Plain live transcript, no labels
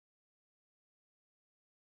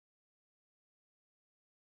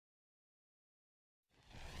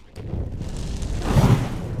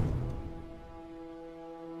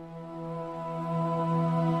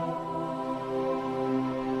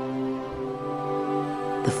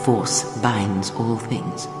The Force binds all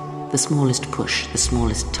things. The smallest push, the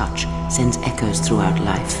smallest touch, sends echoes throughout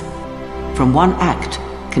life. From one act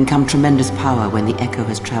can come tremendous power when the echo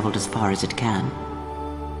has traveled as far as it can.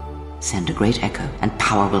 Send a great echo, and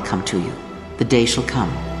power will come to you. The day shall come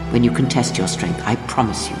when you can test your strength, I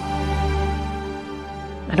promise you.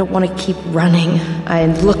 I don't want to keep running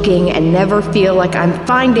and looking and never feel like I'm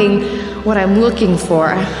finding what I'm looking for.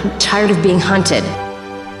 I'm tired of being hunted.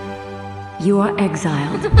 You are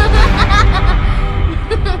exiled.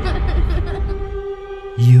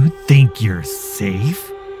 You think you're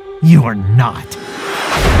safe? You're not.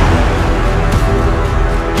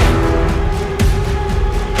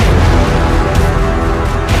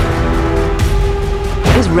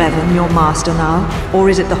 Is Revan your master now? Or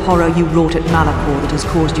is it the horror you wrought at Malachor that has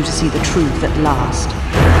caused you to see the truth at last?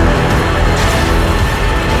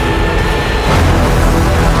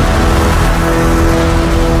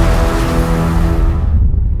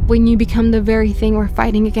 When you become the very thing we're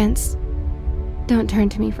fighting against, don't turn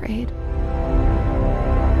to me for aid.